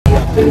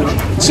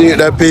See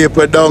the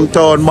people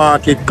downtown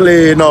market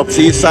clean up.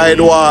 See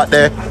sidewalk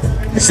there.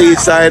 See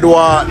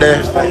sidewalk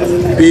there.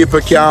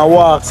 People can't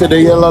walk. See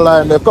the yellow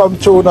line. They come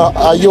through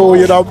now.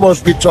 You know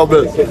must be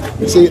trouble.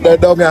 See they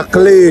down here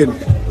clean.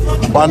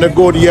 On the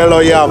good yellow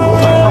yam.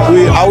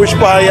 I wish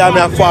part yam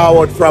are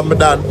forward from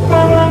that.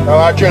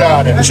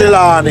 Chilani,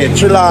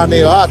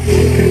 hot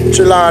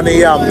Chilani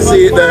yam.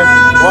 See there.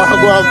 Want to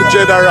go up to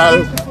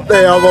General.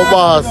 They have a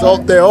boss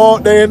up there,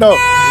 out there, you know.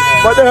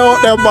 But they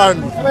out there,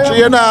 man. So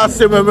you not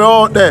see me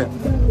out there.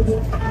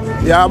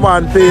 Yeah,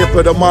 man,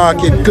 people, the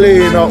market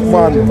clean up,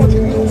 man.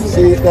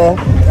 See it there?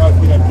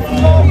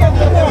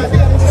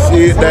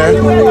 See it there?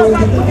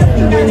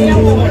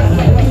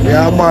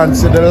 Yeah, man,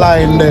 see the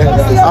line there.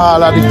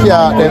 All of the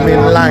cars, them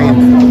in line.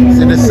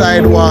 See the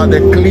sidewalk, they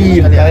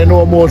clean. I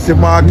know most of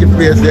the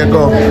marketplace they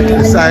go.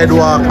 The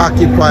sidewalk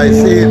occupied.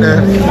 See it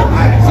there?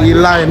 See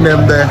line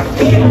them there.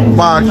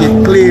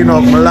 Market clean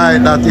up. I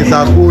like that. Is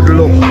a good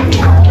look.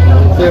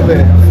 See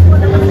me?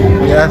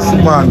 Yes,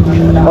 man.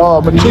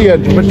 Oh, my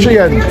change. Yeah,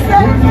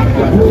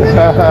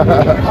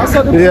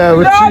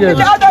 we change.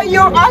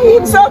 I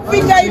hit some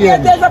finger in there,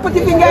 there's a put the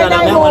finger in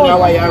my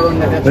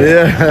mouth.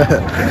 Yeah.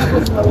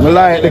 I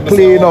like the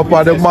clean up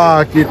of the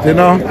market, you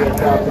know.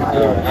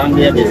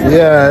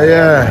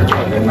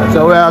 Yeah.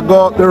 So we are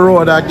go up the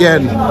road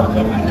again.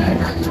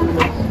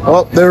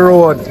 Up the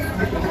road.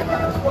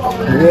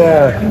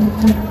 Yeah.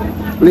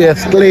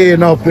 Place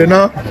clean up, you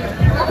know.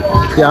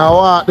 Can't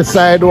walk the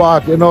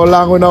sidewalk, you know,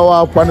 long we don't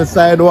walk on the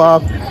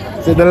sidewalk.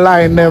 See the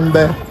line them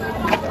there.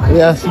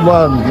 Yes,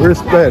 man,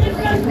 respect.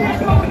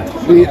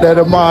 See that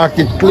the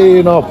market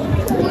clean up.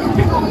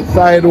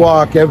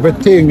 Sidewalk,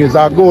 everything is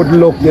a good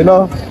look, you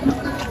know.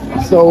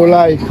 So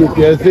like it,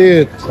 you see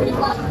it.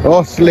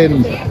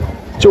 Hustling.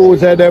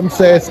 Tuesday them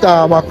say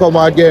storm I come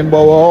again,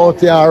 but we're out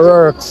here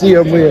work,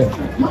 same way.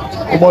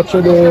 How much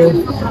of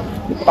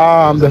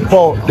the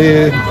pork,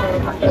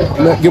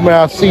 give me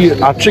a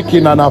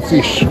chicken and a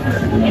fish.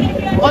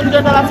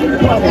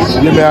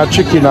 Give me a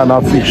chicken and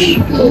a fish.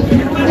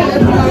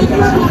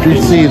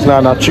 Fish season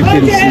and a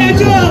chicken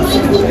season.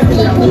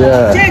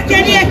 Yeah.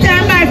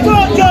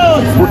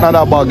 Put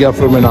another bag here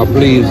for me now,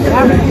 please.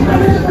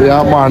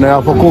 Yeah, man, I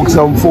have to cook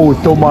some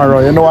food tomorrow.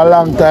 You know, a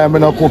long time I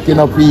not cooking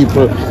up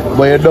people,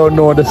 but you don't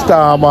know the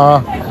storm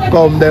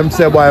come them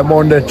say by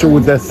Monday,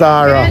 Tuesday,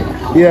 Sarah.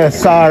 Yeah,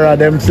 Sarah,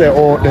 them say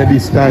out there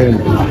this time.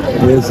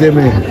 You see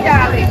me?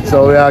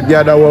 So we are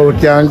gather where we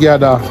can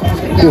gather,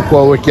 cook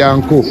where we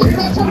can cook.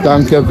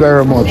 Thank you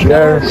very much.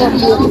 Yeah.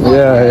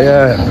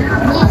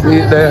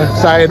 See the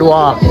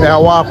sidewalk. I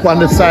walk on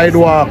the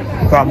sidewalk.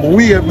 From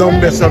way down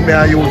there, so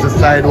I use the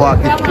sidewalk.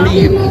 It's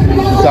clean.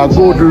 It's a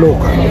good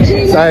look.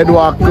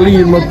 Sidewalk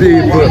clean, my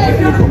people.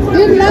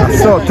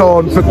 So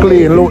town for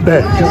clean. Look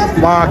there.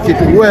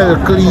 Market well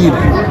clean.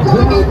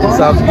 It's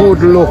a good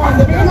look.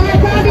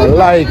 I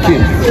like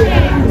it.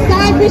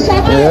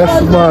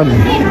 Yes, man.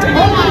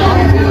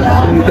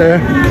 There.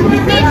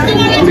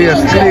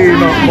 Place clean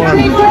up, man.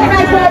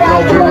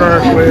 Love the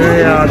work where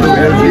we are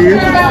doing.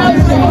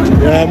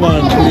 Yeah,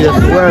 man.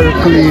 Place well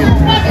clean.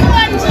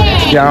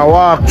 Can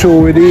walk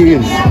through with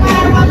ease.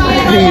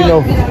 Clean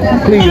up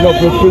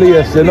the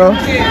place, you know.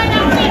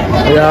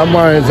 Yeah,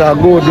 man, it's a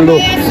good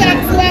look.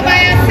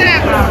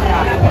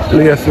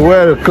 Place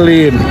well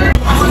clean.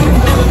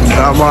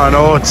 Yeah, man,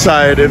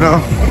 outside, you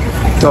know.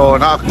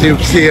 Town active,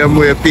 same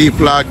way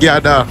people are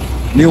gather.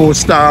 New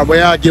star,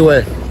 where you give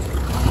away?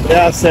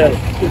 Yeah, sell.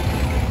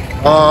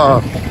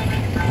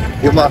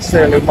 You must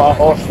sell in my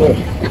hustle.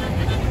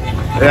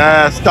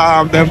 Yeah,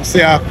 storm them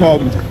say I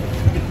come.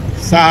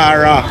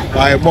 Sarah,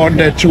 by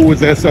Monday,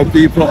 Tuesday, some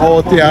people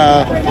out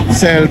here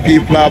sell,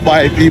 people are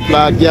buy, people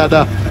are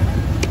gather.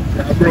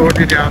 Yeah, bro,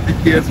 did you have the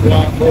case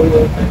one?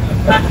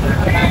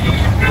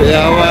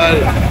 Yeah, well,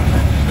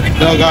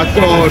 they got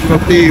town for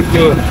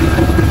people.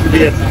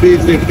 It's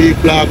busy,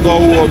 people are go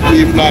home,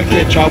 people are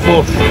catch a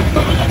bus.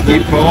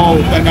 People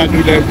out and I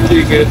do them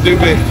things, you see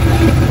me?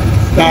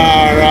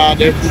 Sarah,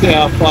 them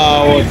say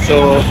forward, so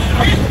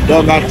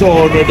they got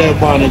town with them,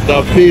 man. It's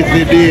a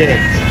busy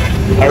day.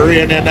 The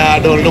rain and I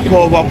don't look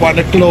over on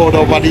the cloud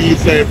over the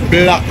east side,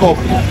 black up.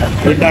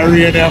 When the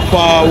rain and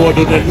forward,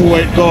 you know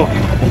where it go.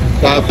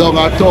 Because down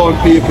at town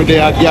people, they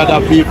are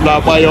gather people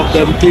and buy up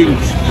them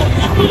things.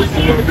 You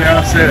know what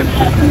I said?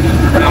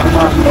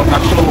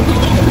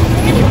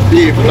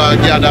 People are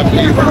gather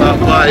people and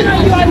buy.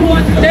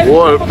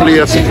 Whole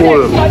place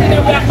full.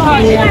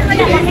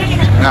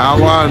 Now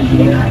one.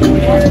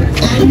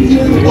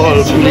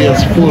 Whole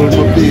place full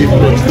for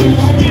people.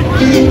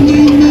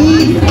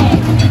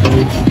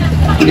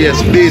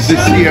 Yes, busy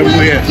same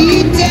way.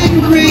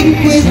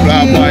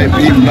 Rabbi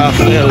people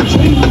ourselves.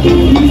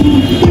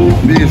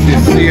 Busy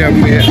same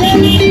way.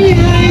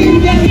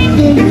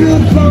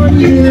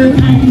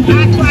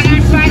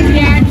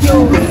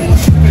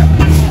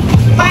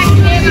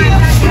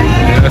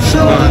 Yes,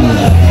 man.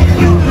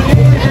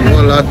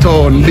 All the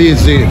town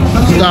busy.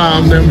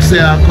 Storm them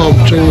say I come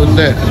through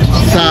there.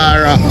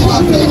 Sarah.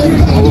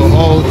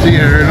 Out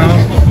here, you know.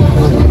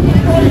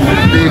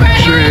 Big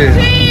tree.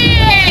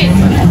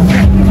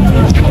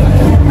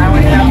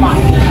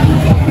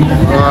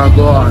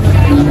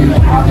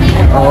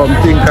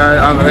 Think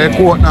I'm a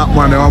coconut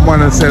man. I'm going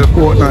to sell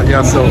coconut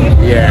yourself.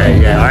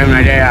 Yeah, I'm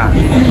not there.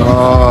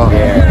 Oh.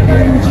 Yeah.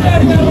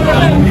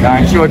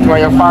 I'm sure to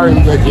your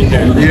foreign getting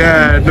there.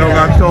 Yeah,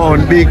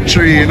 downtown, big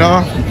tree, you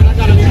know?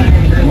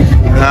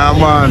 Yeah,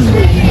 man.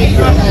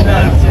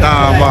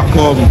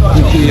 Come,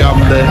 I'm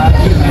there.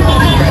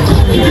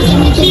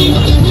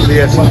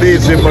 Yes,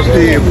 busy for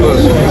people.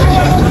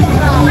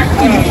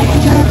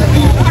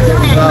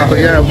 Oh,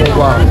 yeah,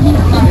 Baba.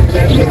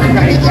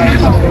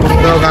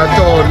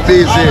 Downtown,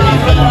 busy.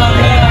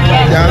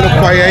 Yeah, look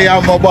for your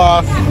yam,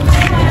 boss.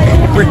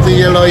 Pretty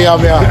yellow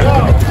yam, yeah.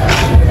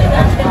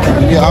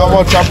 How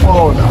much a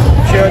pound?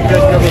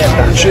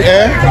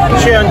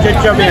 300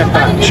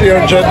 Jamaican.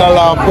 $300 a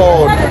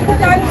pound.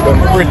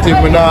 Pretty,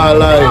 me not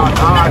lie.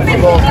 I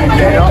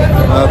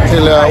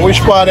tell you, which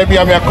part of me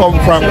come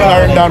from?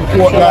 Clarendon,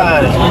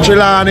 Portland,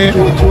 Trelawney,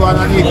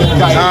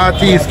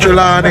 Northeast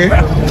Trelawney.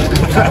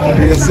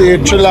 You see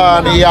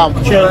Trelawney yam,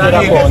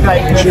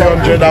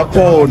 300 a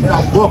pound.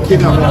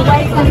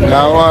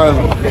 That one.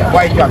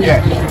 White yam,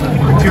 yeah.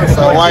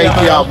 So white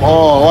yam,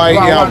 oh, white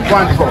yam.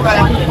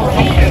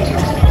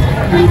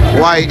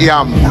 White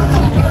yam.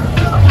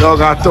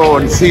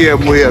 Downtown,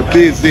 same way,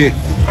 busy.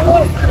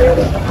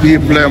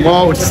 People them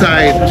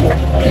outside.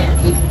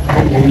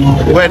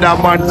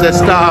 Weatherman says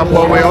storm,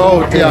 but we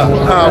out here.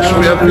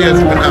 Show your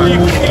face, man.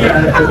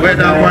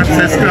 Weatherman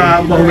says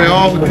storm, but we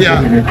out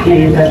here.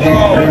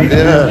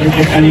 Yeah.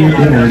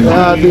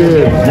 Yeah,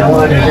 dude.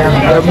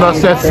 Them not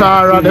say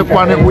Sarah, they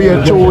want it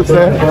weird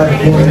Tuesday.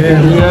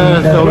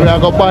 Yeah, so we are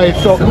going to buy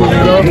something, you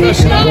know.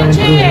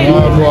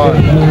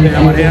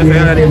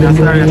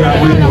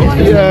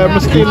 Yeah, I'm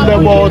still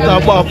about a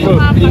buffle.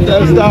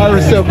 The star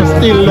is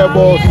still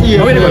about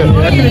here.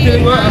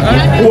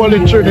 Holy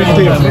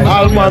Trinity,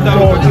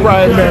 Almontown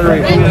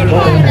Primary.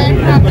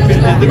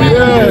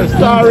 Yeah,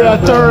 sorry, I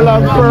turn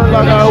and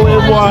furlong away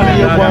one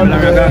here, man.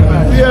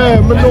 Yeah, I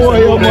know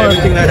you, man.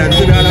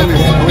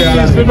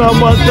 Yes, you know,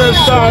 man, tell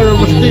sorry,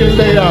 I'm still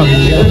there.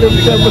 And them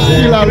say I'm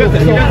still a look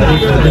something.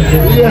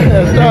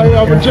 Yeah, sorry,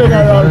 I'm a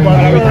general,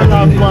 man.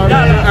 Furlong, man.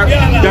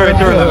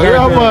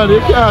 Yeah, man,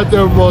 you can't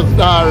tell about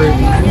sorry.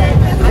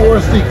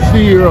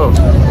 460.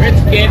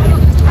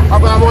 How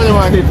about money,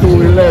 man?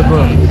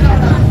 6211.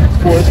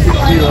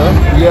 460,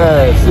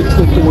 yeah,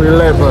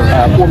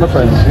 6211. Pull my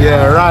friend.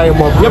 Yeah,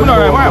 rhyme up. Yeah, no,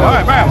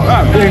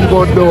 right. Thing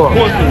go door.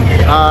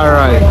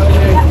 Alright.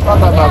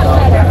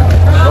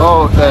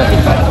 Okay.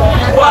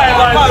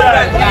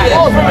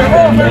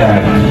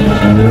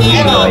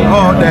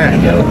 Oh, there.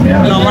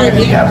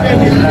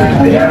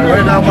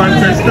 When that man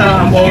says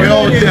start, we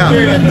out here.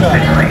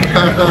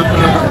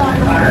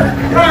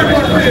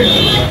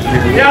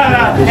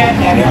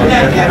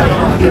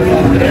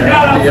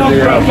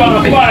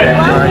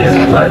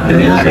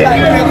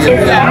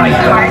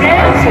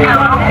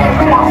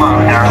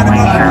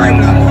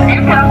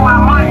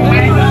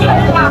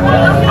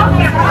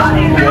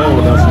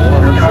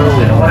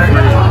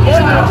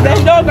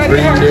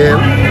 Springdale,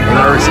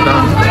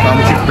 Lariston,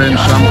 Penn,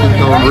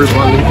 Shamptown,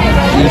 Rivoli,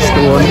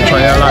 Eastone,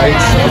 Trial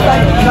Lights.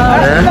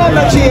 Yeah?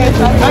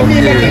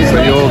 Okay, so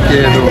you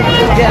okay though?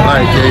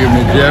 Like you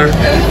meet there.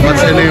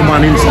 What's your name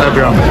on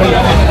Instagram?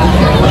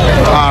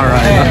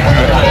 Alright.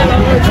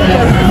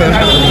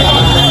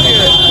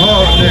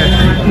 Oh, there.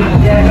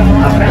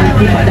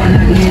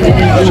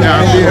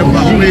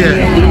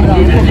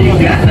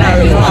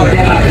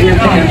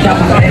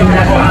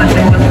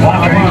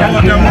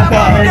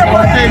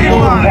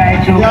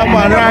 Yeah,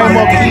 man, rhyme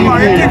up TV.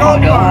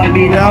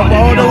 Yeah, but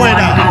how the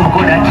weather?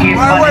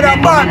 My weather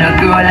bad.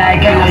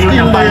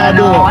 Still there,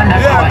 do.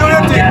 Yeah, do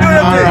your thing, do your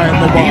thing. Alright,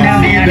 my boss.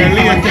 The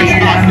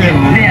latest on them.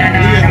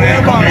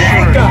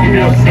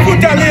 Put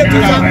the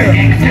latest on them.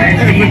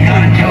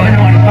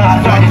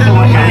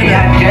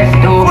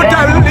 Put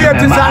the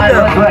latest on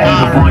them.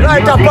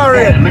 Like a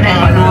parade.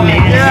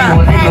 Yeah.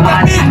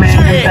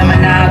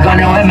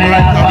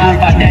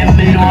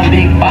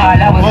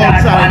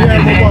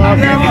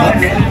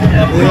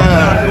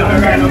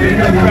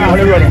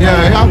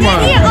 Yeah,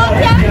 man.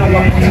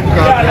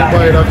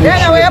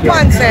 Yeah, where your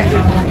pants are?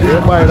 You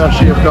buy that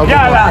shape double.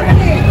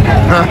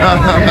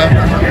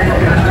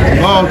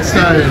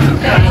 Outside.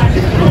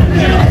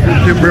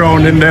 The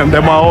brown in them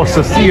are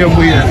also same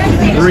way.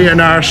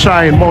 Rain or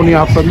shine, money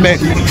have to make.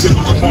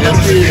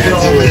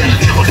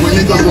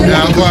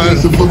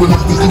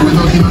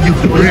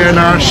 Rain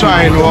or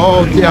shine, we're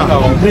out here.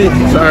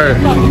 Sorry.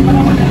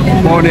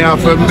 Money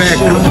have to make.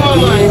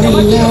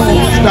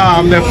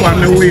 Storm left on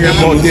the way,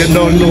 but they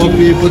don't know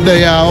people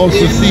they are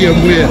also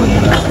same way.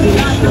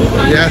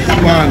 Yes,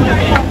 man.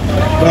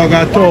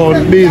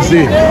 Downtown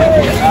busy.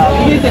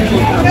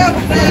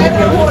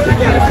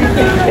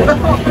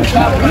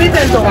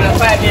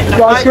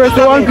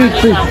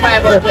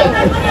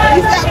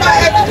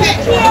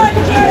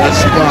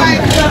 Yes,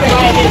 man.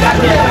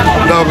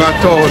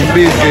 Downtown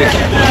busy.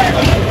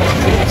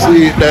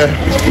 See it there.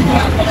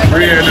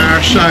 Rain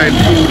or shine,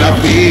 food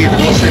up to eat.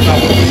 What's it up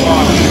to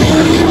walk?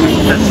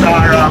 The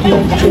Sarah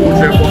come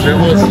Tuesday, but the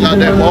hustler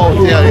them out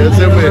here, you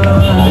see me?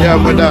 Yeah,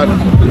 my dad.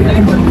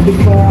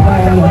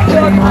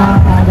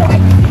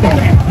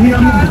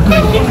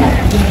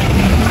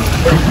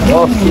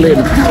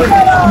 Hustling.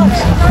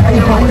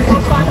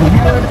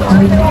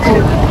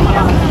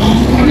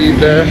 See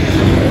there?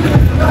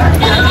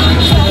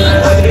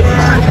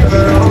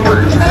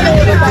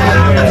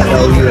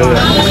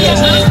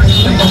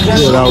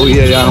 Out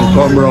here and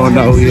come round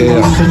out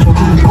here.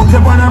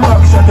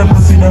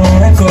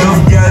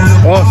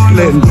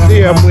 Hustling,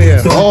 same way,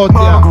 out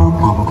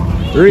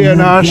here.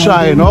 Rain or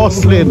shine,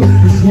 hustling.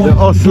 The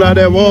hustler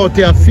them out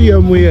here,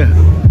 same way.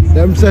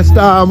 Them say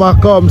storm a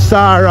come,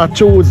 Sarah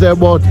Tuesday,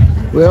 but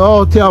we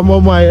out here,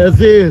 mama, you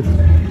see?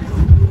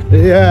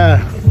 Yeah.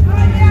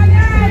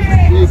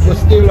 People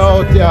still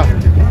out here.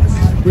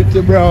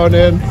 Pretty brown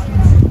and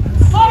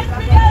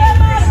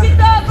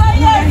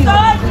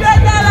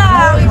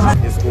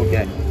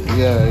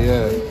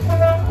yeah.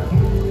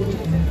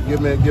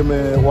 Give me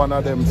one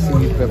of them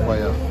sweet pepper,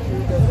 yeah.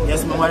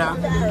 Yes, my mother.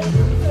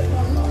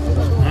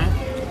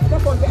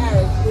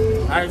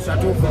 Irish are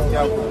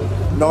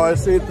 250. No, I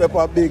sweet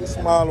pepper big,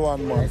 small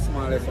one, man.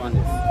 Smallest one.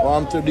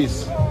 One to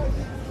this.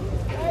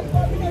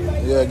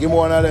 Yeah, give me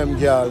one of them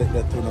garlic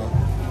that you know.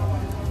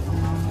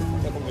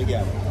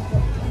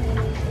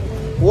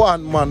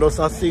 One man, just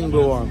a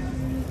single one.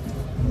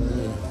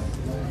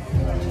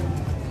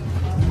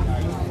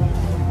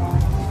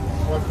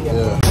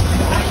 Yeah.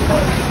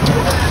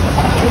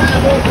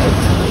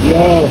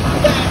 Yeah.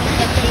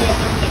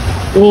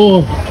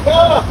 Oh,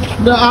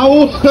 the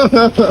owl.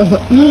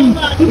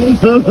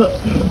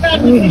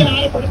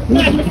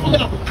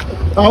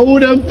 I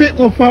wouldn't pick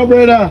my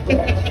brother.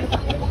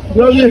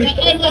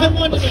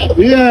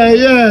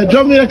 Yeah,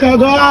 Jamaica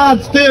go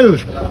hard still.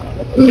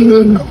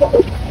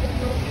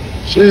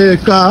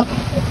 Shaker.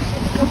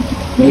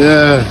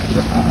 Yeah.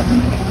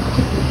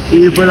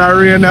 People that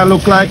rain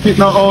look like it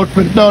no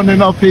outfit done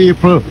enough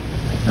people.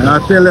 And I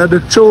tell you the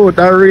truth,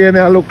 that rain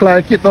look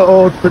like it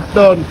no outfit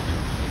done.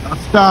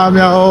 Next time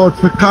your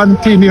outfit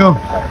continue.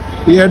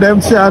 Hear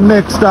them say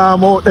next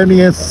time out then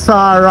is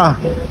Sarah.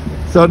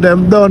 So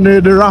them done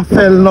with the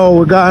Raphael now,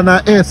 we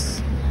gonna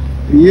S.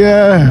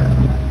 Yeah.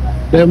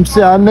 Them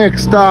say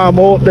next time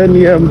out then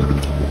is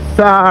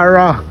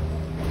Sarah.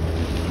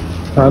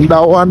 And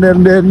that one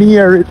them they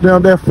near it now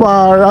they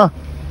far.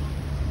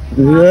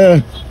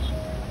 Yeah.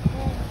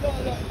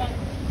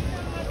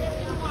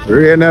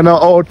 Rain and no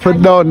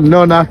outfit done,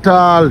 none at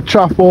all.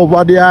 Chaff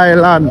over the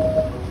island,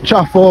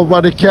 chaff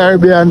over the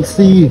Caribbean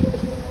Sea.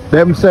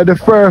 Them say the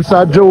 1st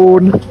of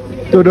June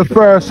to the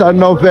 1st of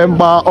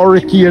November,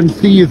 hurricane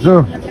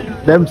season.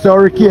 Them say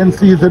hurricane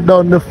season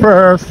done the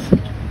 1st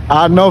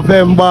of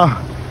November.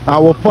 I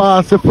will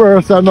pass the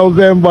 1st of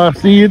November,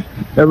 see it?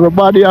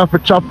 Everybody have to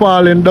chop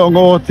all in down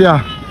out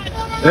here.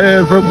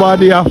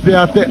 Everybody have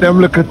to take them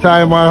little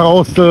time and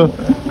hustle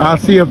and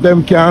see if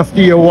them can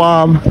stay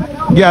warm.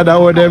 Gather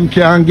with them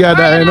can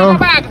gather, you know.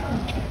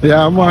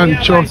 Yeah man,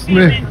 trust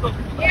me.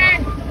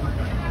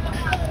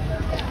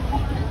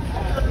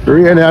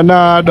 Really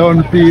not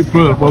done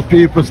people, but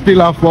people still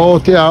have to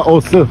out here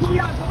hustle.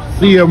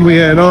 Same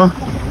way, you know.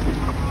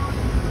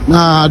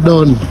 Nah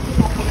done.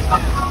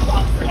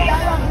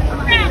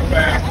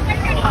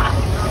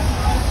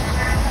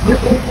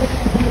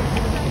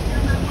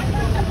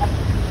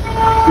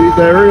 See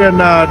the rain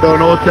now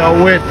done out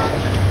here wet.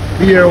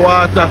 Here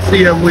water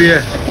same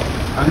way.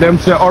 And them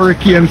say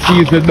hurricane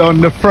season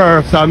done the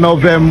 1st of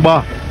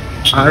November.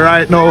 And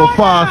right now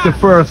past the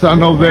 1st of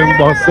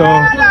November, so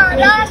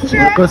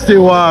you can see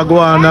what I go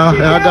on now.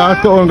 I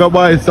got to go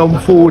buy some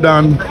food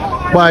and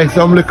buy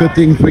some little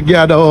things to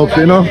gather up,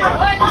 you know.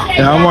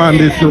 Yeah man,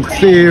 this looks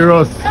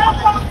serious.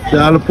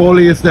 The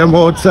police them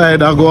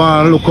outside I go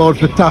and look out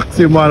for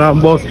taxi man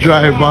and bus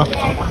driver.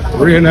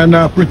 Rain and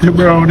pretty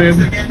brown in.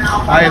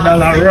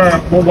 $1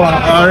 work, move on.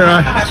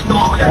 Alright.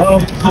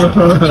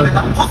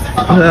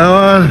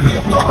 Yeah,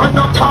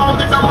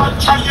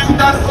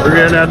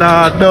 rain and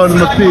done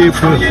the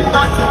people.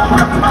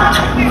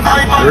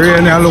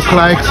 Rain and look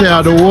like she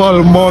had the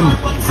whole month.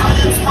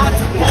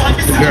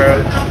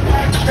 Girl.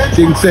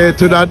 Things say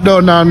to that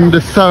done and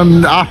the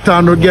sun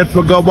after we get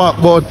to go back,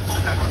 but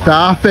to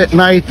half at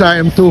night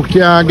time too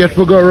can't get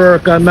to go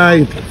work at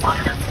night.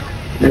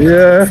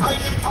 Yeah.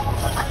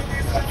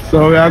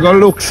 So we are gonna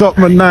look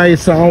something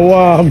nice and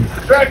warm.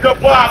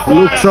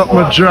 Look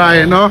something dry,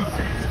 you know?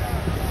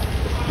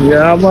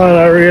 Yeah man,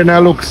 the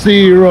rain look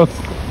serious.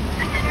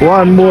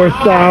 One more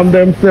storm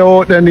them say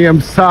out the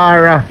name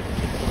Sarah.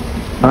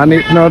 And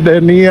it not the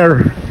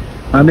near.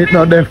 And it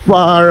not the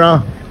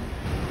far.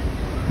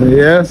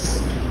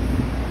 Yes.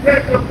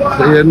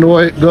 So you know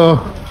it go.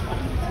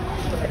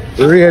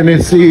 Rainy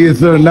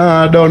season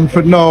now done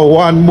for now.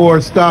 One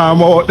more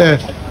storm out there.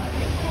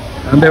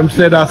 And them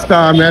say that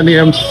storm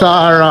named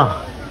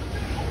Sarah.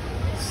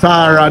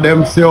 Sarah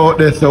them say out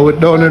there, so we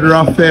done with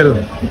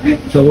Raphael.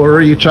 So we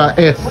reach a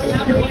S.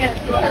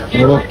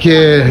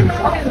 Okay.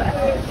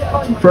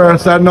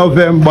 1st of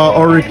November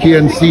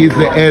hurricane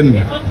season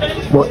end.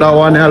 But that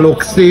one here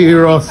look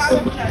serious.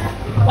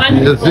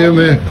 You see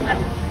me?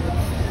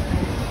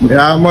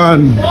 Yeah,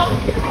 man.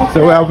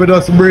 So we have to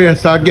just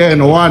brace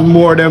again. One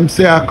more them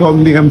say I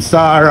come name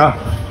Sarah.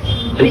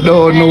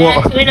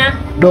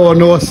 Don't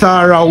know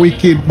Sarah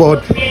wicked,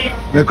 but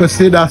you can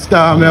see that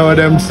storm here what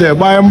them say.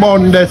 By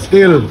Monday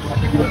still,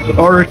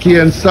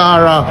 Hurricane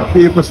Sarah,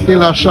 people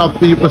still a shop,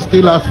 people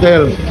still a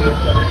sell.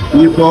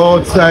 People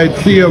outside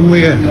same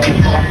way.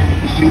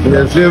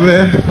 You see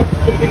me?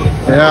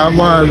 Yeah,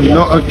 man,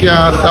 nothing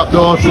can stop the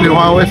hustling.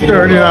 When we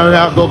turn in and we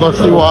have to go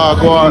see what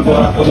go on.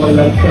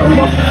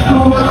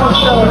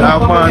 Yeah,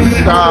 man,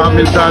 storm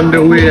is on the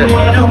way.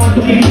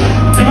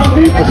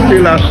 People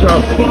still a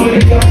shop.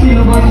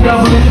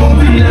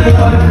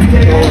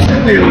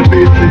 Still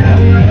busy.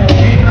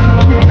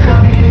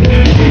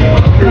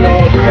 Still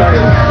outside.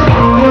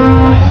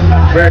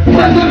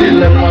 Breakfast still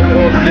left on the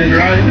hustling,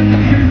 right?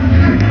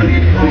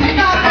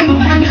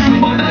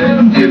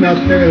 Still a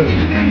sell.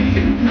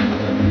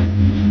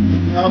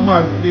 Yeah,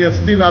 man, they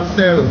still a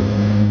sell.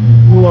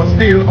 Who are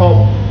still up.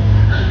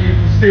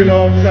 Still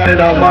outside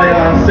a buy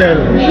and sell.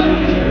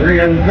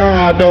 Rain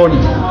now done.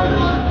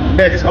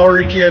 Next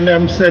hurricane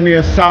them send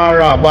you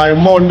Sarah by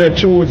Monday,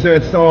 Tuesday,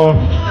 so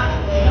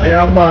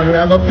yeah man, we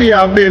are gonna pay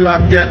a bill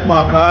and get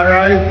back,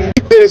 alright?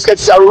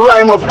 It's a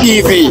rhyme of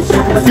TV.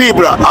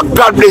 People,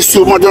 God bless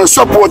you, man, don't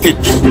support it.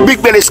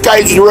 Big Belly Sky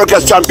is the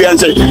workers' champion.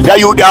 That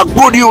you are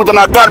good youth and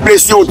God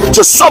bless you.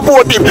 So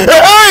support him.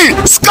 Hey,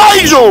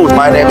 Sky Youth!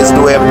 My name is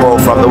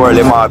Duembo from the World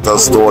Immortal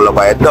Store.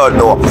 I don't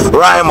know.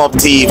 Rhyme Up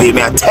TV,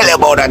 man. Tell you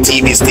about that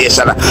TV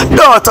station.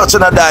 Don't touch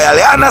on the dial,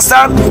 you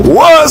understand?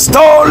 World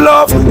Store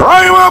Love,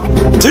 Rhyme Up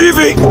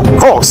TV.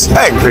 Course,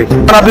 angry.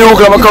 I'm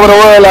coming to the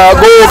world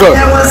Google.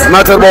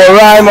 Not about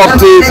Rhyme Up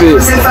TV.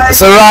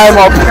 It's a Rhyme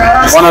Up,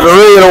 one of the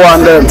real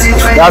one them.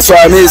 That's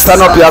why me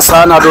stand up here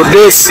and I do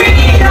this.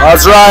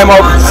 Let's Rhyme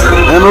Up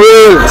and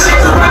real.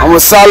 And we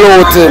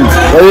salute him.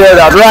 You hear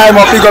that? Rhyme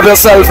Up, pick up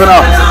yourself, you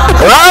know.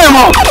 Rhyme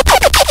Up!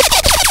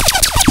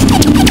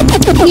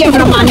 Here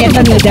from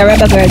Manhattan with the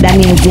rebel girl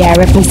Daniel there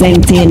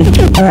representing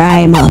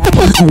Rhyme Up.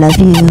 I love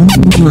you.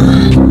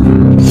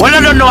 Well,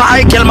 I don't know how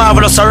I can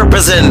marvelous to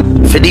represent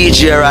for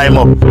DJ Rhyme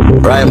Up.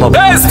 Rhyme Up.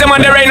 First them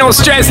and there ain't no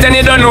stress, then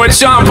you don't know it.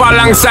 Sean Paul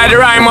alongside the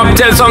Rhyme Up.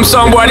 Tell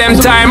some boy them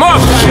time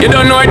up. You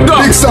don't know it go.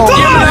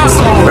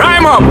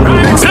 Rhyme Up.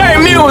 Play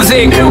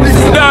music.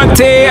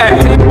 Dirty.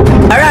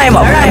 Rhyme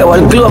Up.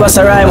 Well, global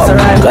Rhyme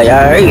Up. Like,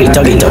 I really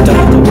talking.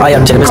 I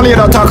am telling you. Clean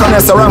out talk on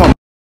this Rhyme Up.